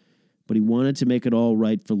 But he wanted to make it all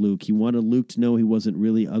right for Luke. He wanted Luke to know he wasn't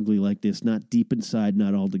really ugly like this, not deep inside,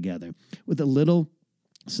 not altogether. With a little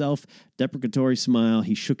self-deprecatory smile,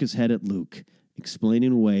 he shook his head at Luke,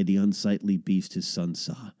 explaining away the unsightly beast his son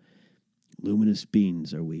saw. Luminous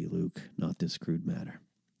beings are we, Luke, not this crude matter.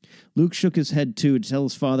 Luke shook his head, too, to tell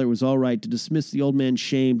his father it was all right, to dismiss the old man's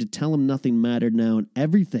shame, to tell him nothing mattered now and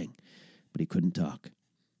everything. But he couldn't talk.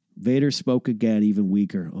 Vader spoke again, even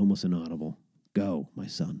weaker, almost inaudible. Go, my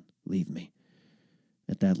son, leave me.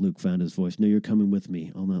 At that, Luke found his voice. No, you're coming with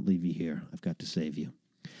me. I'll not leave you here. I've got to save you.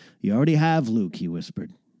 You already have, Luke, he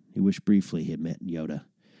whispered. He wished briefly he had met Yoda,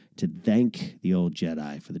 to thank the old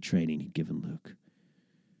Jedi for the training he'd given Luke.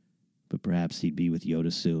 But perhaps he'd be with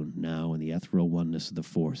Yoda soon, now in the ethereal oneness of the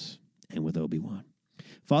Force, and with Obi-Wan.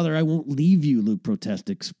 Father, I won't leave you, Luke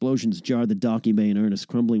protested. Explosions jarred the docking bay in earnest,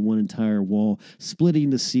 crumbling one entire wall, splitting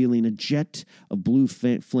the ceiling. A jet of blue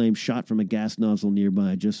flame shot from a gas nozzle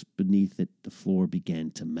nearby. Just beneath it, the floor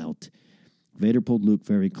began to melt. Vader pulled Luke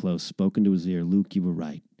very close, spoke into his ear. Luke, you were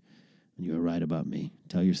right. And you were right about me.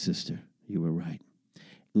 Tell your sister you were right.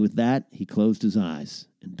 And with that, he closed his eyes,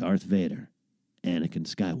 and Darth Vader, Anakin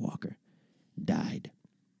Skywalker, died.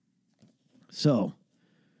 So,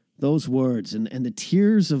 those words and the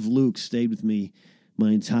tears of Luke stayed with me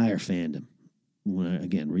my entire fandom. When I,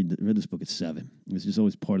 again, read this book at 7. It was just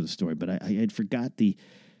always part of the story, but I had forgot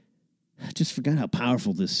how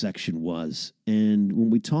powerful this section was. And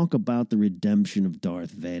when we talk about the redemption of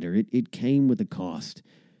Darth Vader, it came with a cost.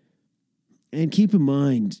 And keep in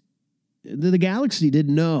mind, the galaxy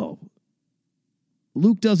didn't know.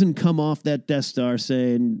 Luke doesn't come off that Death Star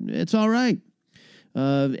saying, it's all right.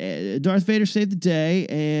 Darth Vader saved the day,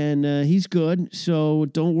 and he's good, so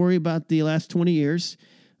don't worry about the last 20 years.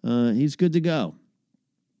 He's good to go.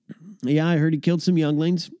 Yeah, I heard he killed some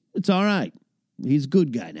younglings. It's all right. He's a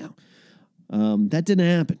good guy now. That didn't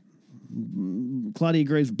happen. Claudia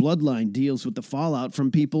Gray's bloodline deals with the fallout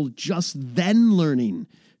from people just then learning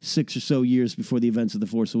 6 or so years before the events of The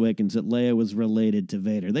Force Awakens that Leia was related to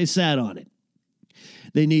Vader. They sat on it.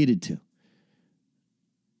 They needed to.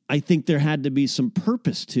 I think there had to be some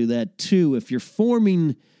purpose to that, too. If you're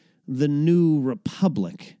forming the new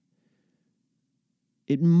republic,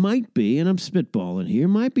 it might be, and I'm spitballing here,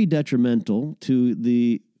 might be detrimental to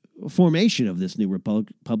the formation of this new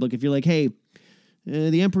republic. If you're like, hey,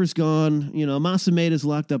 the Emperor's gone, Mas Amedda's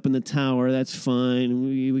locked up in the tower, that's fine.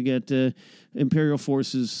 We got Imperial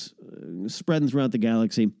forces spreading throughout the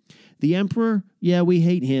galaxy. The Emperor, yeah, we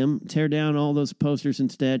hate him. Tear down all those posters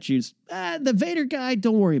and statues. The Vader guy,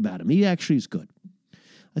 don't worry about him. He actually is good.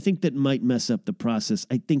 I think that might mess up the process.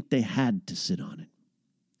 I think they had to sit on it.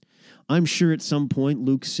 I'm sure at some point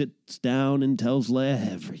Luke sits down and tells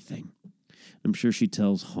Leia everything. I'm sure she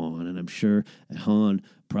tells Han, and I'm sure Han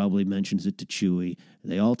probably mentions it to Chewie.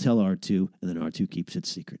 They all tell R2, and then R2 keeps it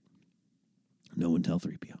secret. No one tell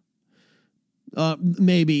 3PO.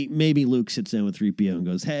 Maybe Luke sits down with 3PO and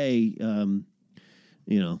goes, hey,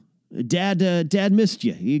 Dad missed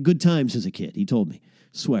you. He had good times as a kid. He told me.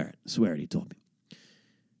 Swear it, he told me.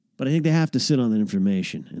 But I think they have to sit on that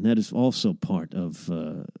information, and that is also part of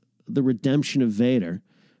the redemption of Vader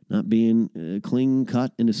not being clean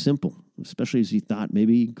cut and as simple, especially as he thought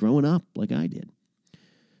maybe growing up like I did.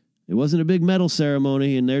 It wasn't a big medal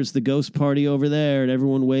ceremony, and there's the ghost party over there, and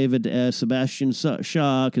everyone waved at Sebastian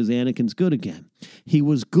Shaw because Anakin's good again. He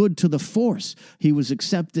was good to the Force. He was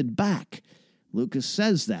accepted back. Lucas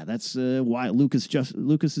says that. That's why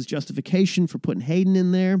Lucas's justification for putting Hayden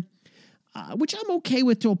in there, which I'm okay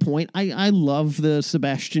with to a point. I love the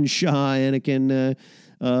Sebastian Shaw Anakin,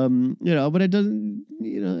 but it doesn't,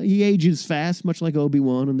 he ages fast, much like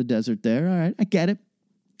Obi-Wan in the desert there. All right, I get it.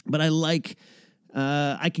 But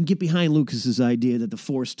I can get behind Lucas's idea that the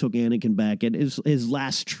Force took Anakin back at his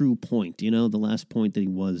last true point, the last point that he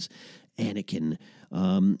was Anakin.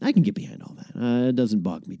 I can get behind all that. It doesn't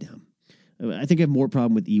bog me down. I think I have more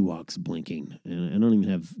problem with Ewoks blinking, and I don't even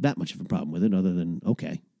have that much of a problem with it other than,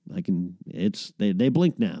 okay, they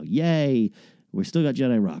blink now. Yay. We still got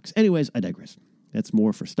Jedi rocks. Anyways, I digress. That's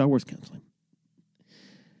more for Star Wars counseling.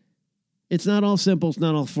 It's not all simple. It's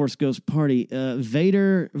not all Force Ghost Party.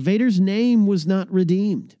 Vader's name was not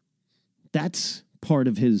redeemed. That's part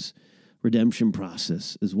of his redemption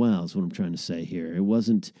process as well, is what I'm trying to say here. It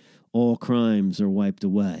wasn't all crimes are wiped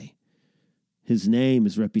away. His name,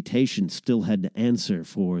 his reputation still had to answer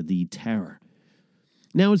for the terror.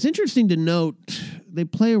 Now, it's interesting to note they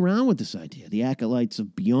play around with this idea. The Acolytes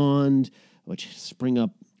of Beyond, which spring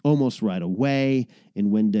up almost right away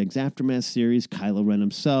in Wendeg's Aftermath series, Kylo Ren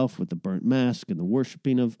himself with the burnt mask and the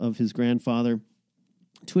worshiping of his grandfather.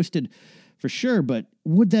 Twisted for sure, but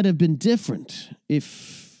would that have been different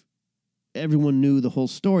if everyone knew the whole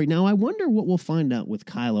story? Now, I wonder what we'll find out with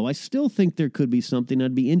Kylo. I still think there could be something.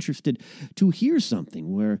 I'd be interested to hear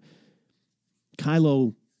something where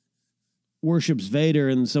Kylo worships Vader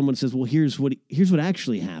and someone says, well, here's what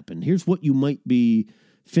actually happened. Here's what you might be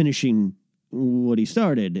finishing what he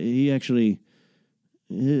started. He actually,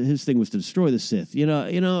 his thing was to destroy the Sith. I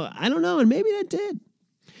don't know, and maybe that did.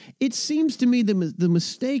 It seems to me the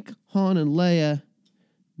mistake Han and Leia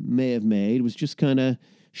may have made was just kind of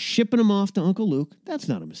shipping him off to Uncle Luke. That's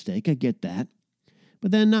not a mistake, I get that.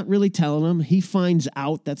 But then not really telling him. He finds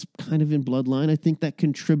out. That's kind of in Bloodline. I think that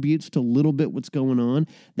contributes to a little bit what's going on.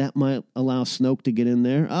 That might allow Snoke to get in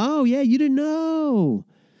there. Oh, yeah, you didn't know.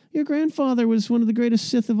 Your grandfather was one of the greatest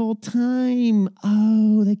Sith of all time.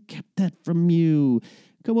 Oh, they kept that from you.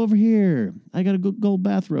 Come over here. I got a gold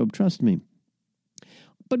bathrobe. Trust me.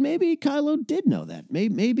 But maybe Kylo did know that.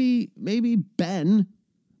 Maybe Ben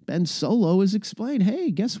Solo has explained, hey,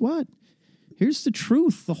 guess what? Here's the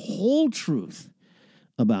truth, the whole truth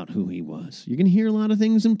about who he was. You're going to hear a lot of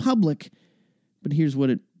things in public, but here's what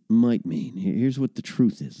it might mean. Here's what the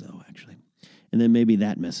truth is, though, actually. And then maybe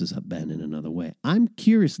that messes up Ben in another way. I'm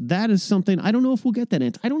curious. That is something, I don't know if we'll get that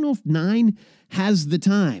answer. I don't know if 9 has the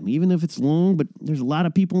time, even if it's long, but there's a lot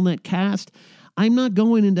of people in that cast. I'm not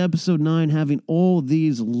going into episode 9 having all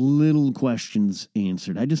these little questions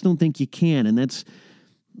answered. I just don't think you can. And it's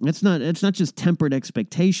not just tempered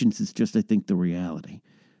expectations. It's just, I think, the reality.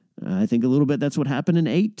 I think a little bit that's what happened in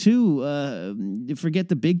 8 too. Forget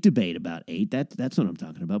the big debate about 8. That's what I'm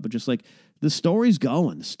talking about. But just like the story's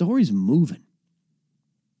going, the story's moving.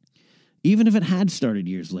 even if it had started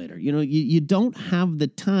years later. You know, you don't have the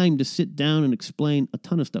time to sit down and explain a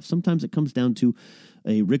ton of stuff. Sometimes it comes down to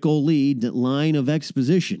a Rick O'Lee line of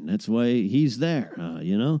exposition. That's why he's there,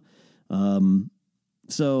 you know?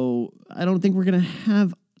 So I don't think we're going to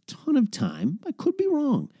have a ton of time. I could be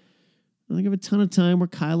wrong. I think I have a ton of time where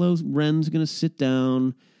Kylo Ren's going to sit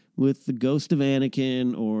down with the ghost of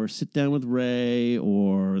Anakin, or sit down with Rey,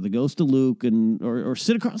 or the ghost of Luke, and or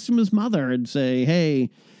sit across from his mother and say, hey,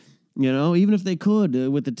 you know, even if they could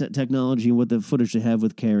with the technology and with the footage they have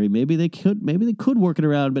with Carrie, maybe they could work it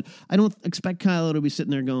around. But I don't expect Kylo to be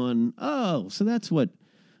sitting there going, oh, so that's what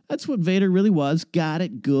Vader really was. Got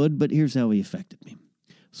it, good, but here's how he affected me.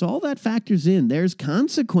 So all that factors in. There's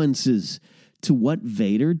consequences to what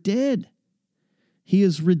Vader did. He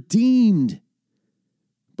is redeemed,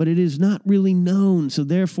 but it is not really known. So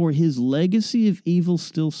therefore, his legacy of evil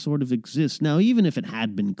still sort of exists. Now, even if it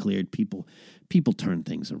had been cleared, people turn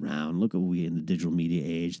things around. Look at we in the digital media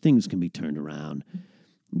age. Things can be turned around,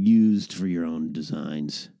 used for your own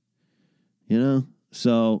designs. You know?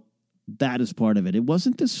 So that is part of it. It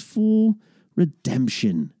wasn't this full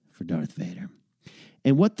redemption for Darth Vader.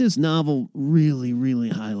 And what this novel really, really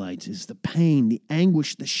highlights is the pain, the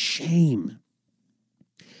anguish, the shame.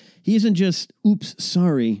 He isn't just, oops,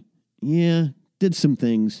 sorry, yeah, did some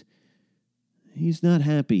things. He's not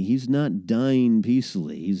happy. He's not dying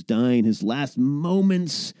peacefully. He's dying. His last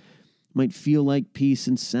moments might feel like peace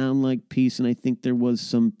and sound like peace, and I think there was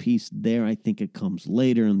some peace there. I think it comes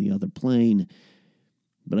later on the other plane.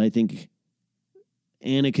 But I think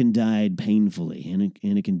Anakin died painfully.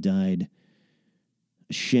 Anakin died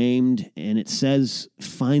ashamed, and it says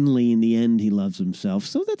finally in the end he loves himself.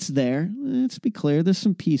 So that's there. Let's be clear. There's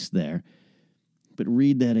some peace there. But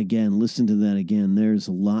read that again. Listen to that again. There's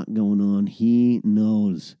a lot going on. He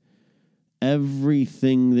knows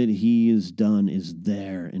everything that he has done is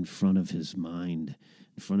there in front of his mind,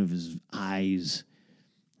 in front of his eyes.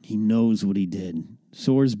 He knows what he did.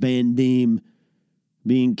 Source Bandim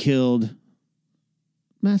being killed.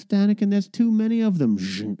 Master Anakin, there's too many of them.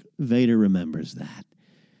 Vader remembers that.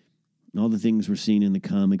 All the things we're seeing in the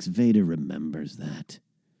comics, Vader remembers that.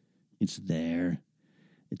 It's there.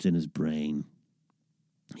 It's in his brain.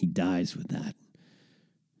 He dies with that.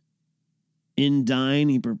 In dying,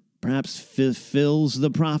 he perhaps fulfills the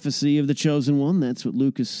prophecy of the Chosen One. That's what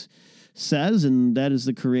Lucas says, and that is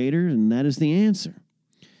the creator, and that is the answer.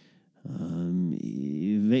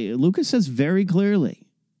 Lucas says very clearly,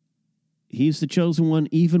 he's the Chosen One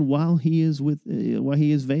even while he is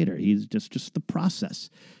Vader. He's just the process.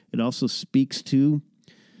 It also speaks to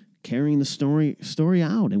carrying the story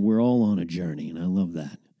out, and we're all on a journey, and I love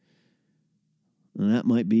that. And that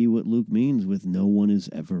might be what Luke means with no one is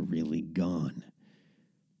ever really gone.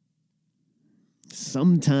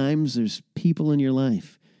 Sometimes there's people in your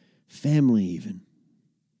life, family even,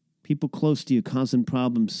 people close to you causing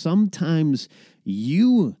problems. Sometimes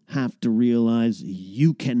you have to realize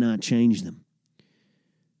you cannot change them.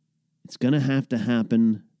 It's going to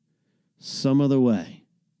happen some other way,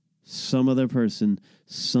 some other person,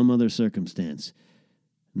 some other circumstance.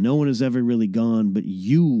 No one is ever really gone, but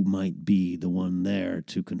you might be the one there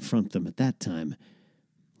to confront them at that time.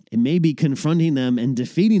 And maybe confronting them and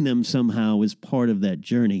defeating them somehow is part of that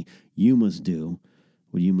journey. You must do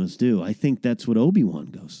what you must do. I think that's what Obi-Wan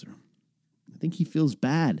goes through. I think he feels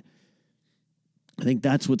bad. I think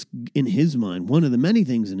that's what's in his mind. One of the many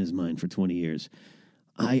things in his mind for 20 years.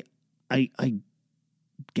 I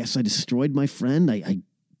guess I destroyed my friend. I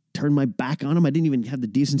turned my back on him. I didn't even have the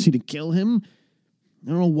decency to kill him. I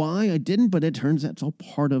don't know why I didn't, but it turns out it's all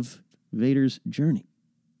part of Vader's journey.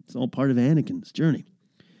 It's all part of Anakin's journey.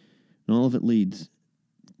 And all of it leads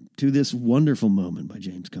to this wonderful moment by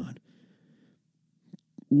James Caan.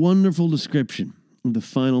 Wonderful description of the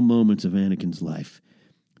final moments of Anakin's life.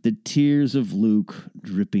 The tears of Luke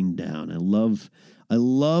dripping down. I love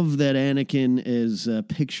that Anakin is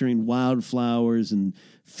picturing wildflowers and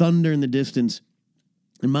thunder in the distance.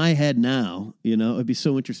 In my head now, you know, it'd be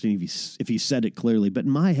so interesting if he said it clearly, but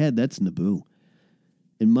in my head, that's Naboo.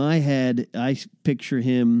 In my head, I picture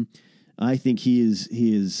him, I think he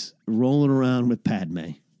is rolling around with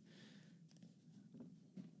Padme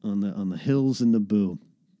on the hills in Naboo.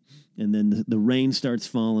 And then the rain starts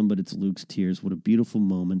falling, but it's Luke's tears. What a beautiful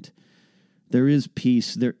moment. There is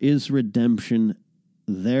peace. There is redemption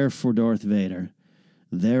there for Darth Vader,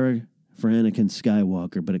 there for Anakin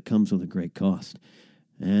Skywalker, but it comes with a great cost.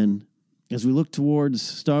 And as we look towards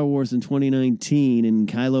Star Wars in 2019 and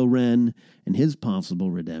Kylo Ren and his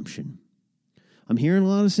possible redemption, I'm hearing a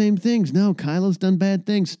lot of the same things. No, Kylo's done bad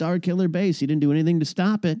things. Star Killer Base, he didn't do anything to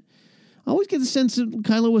stop it. I always get the sense that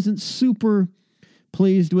Kylo wasn't super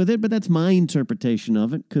pleased with it, but that's my interpretation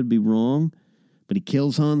of it. Could be wrong. But he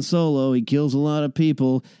kills Han Solo. He kills a lot of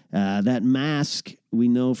people. That mask, we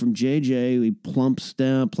know from JJ, he plops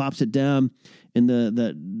it down in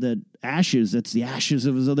the ashes. That's the ashes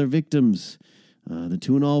of his other victims. The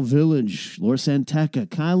Tuanul village, Lor San Tekka.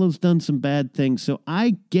 Kylo's done some bad things. So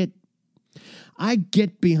I get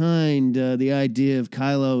behind the idea of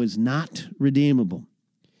Kylo is not redeemable.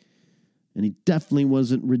 And he definitely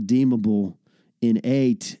wasn't redeemable in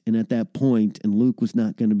 8 and at that point, and Luke was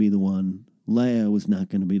not going to be the one. Leia was not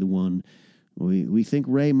going to be the one. We think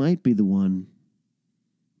Rey might be the one.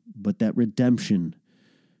 But that redemption,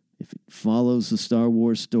 if it follows the Star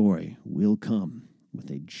Wars story, will come with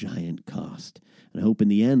a giant cost. And I hope in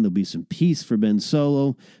the end there'll be some peace for Ben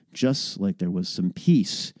Solo, just like there was some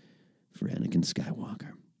peace for Anakin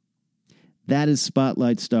Skywalker. That is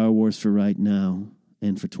Spotlight Star Wars for right now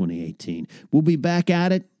and for 2018. We'll be back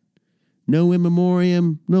at it. No in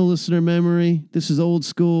memoriam, no listener memory. This is old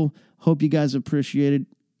school. Hope you guys appreciate it.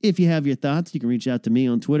 If you have your thoughts, you can reach out to me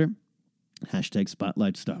on Twitter. Hashtag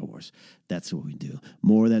Spotlight Star Wars. That's what we do.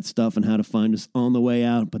 More of that stuff and how to find us on the way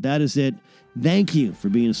out. But that is it. Thank you for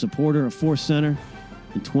being a supporter of Force Center.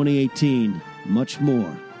 In 2018, much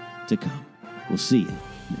more to come. We'll see you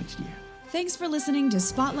next year. Thanks for listening to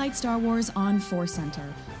Spotlight Star Wars on Force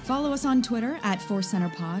Center. Follow us on Twitter at Force Center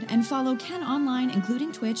Pod and follow Ken online,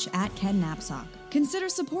 including Twitch at Ken Napzok. Consider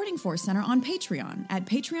supporting Force Center on Patreon at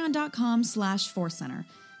patreon.com/Force Center.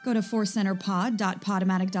 Go to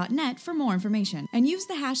forcecenterpod.podomatic.net for more information and use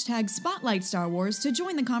the hashtag Spotlight Star Wars to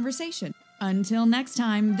join the conversation. Until next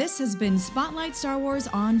time, this has been Spotlight Star Wars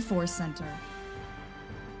on Force Center.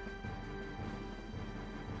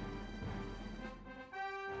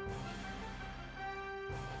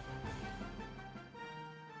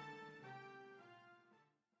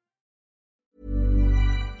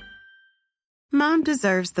 Mom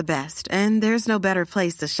deserves the best, and there's no better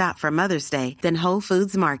place to shop for Mother's Day than Whole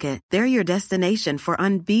Foods Market. They're your destination for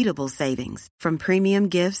unbeatable savings, from premium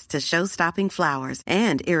gifts to show-stopping flowers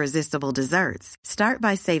and irresistible desserts. Start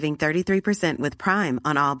by saving 33% with Prime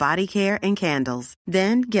on all body care and candles.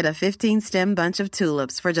 Then get a 15-stem bunch of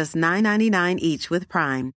tulips for just $9.99 each with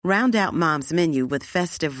Prime. Round out Mom's menu with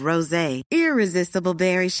festive rosé, irresistible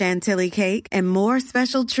berry chantilly cake, and more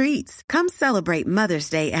special treats. Come celebrate Mother's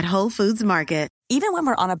Day at Whole Foods Market. Even when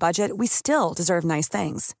we're on a budget, we still deserve nice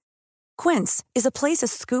things. Quince is a place to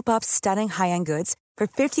scoop up stunning high-end goods for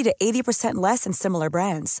 50 to 80% less than similar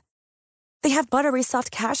brands. They have buttery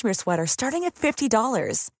soft cashmere sweaters starting at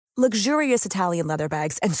 $50, luxurious Italian leather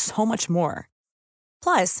bags, and so much more.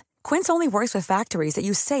 Plus, Quince only works with factories that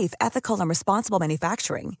use safe, ethical, and responsible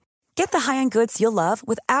manufacturing. Get the high-end goods you'll love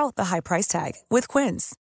without the high price tag with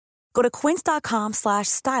Quince. Go to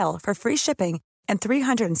quince.com/style for free shipping and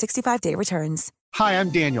 365-day returns. Hi, I'm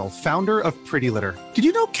Daniel, founder of Pretty Litter. Did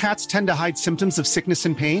you know cats tend to hide symptoms of sickness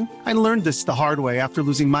and pain? I learned this the hard way after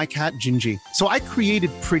losing my cat, Gingy. So I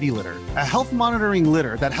created Pretty Litter, a health monitoring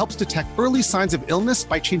litter that helps detect early signs of illness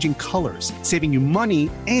by changing colors, saving you money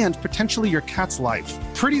and potentially your cat's life.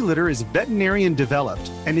 Pretty Litter is veterinarian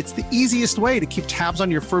developed, and it's the easiest way to keep tabs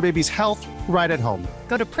on your fur baby's health right at home.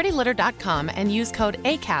 Go to prettylitter.com and use code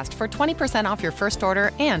ACAST for 20% off your first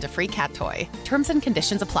order and a free cat toy. Terms and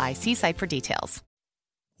conditions apply. See site for details.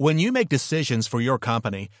 When you make decisions for your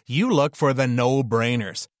company, you look for the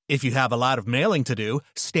no-brainers. If you have a lot of mailing to do,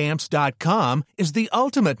 Stamps.com is the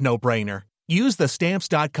ultimate no-brainer. Use the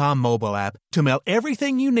Stamps.com mobile app to mail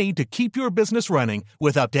everything you need to keep your business running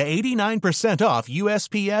with up to 89% off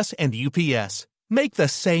USPS and UPS. Make the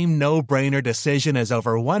same no-brainer decision as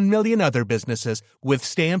over 1 million other businesses with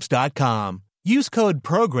Stamps.com. Use code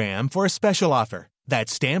PROGRAM for a special offer.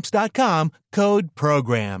 That's Stamps.com, code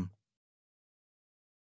PROGRAM.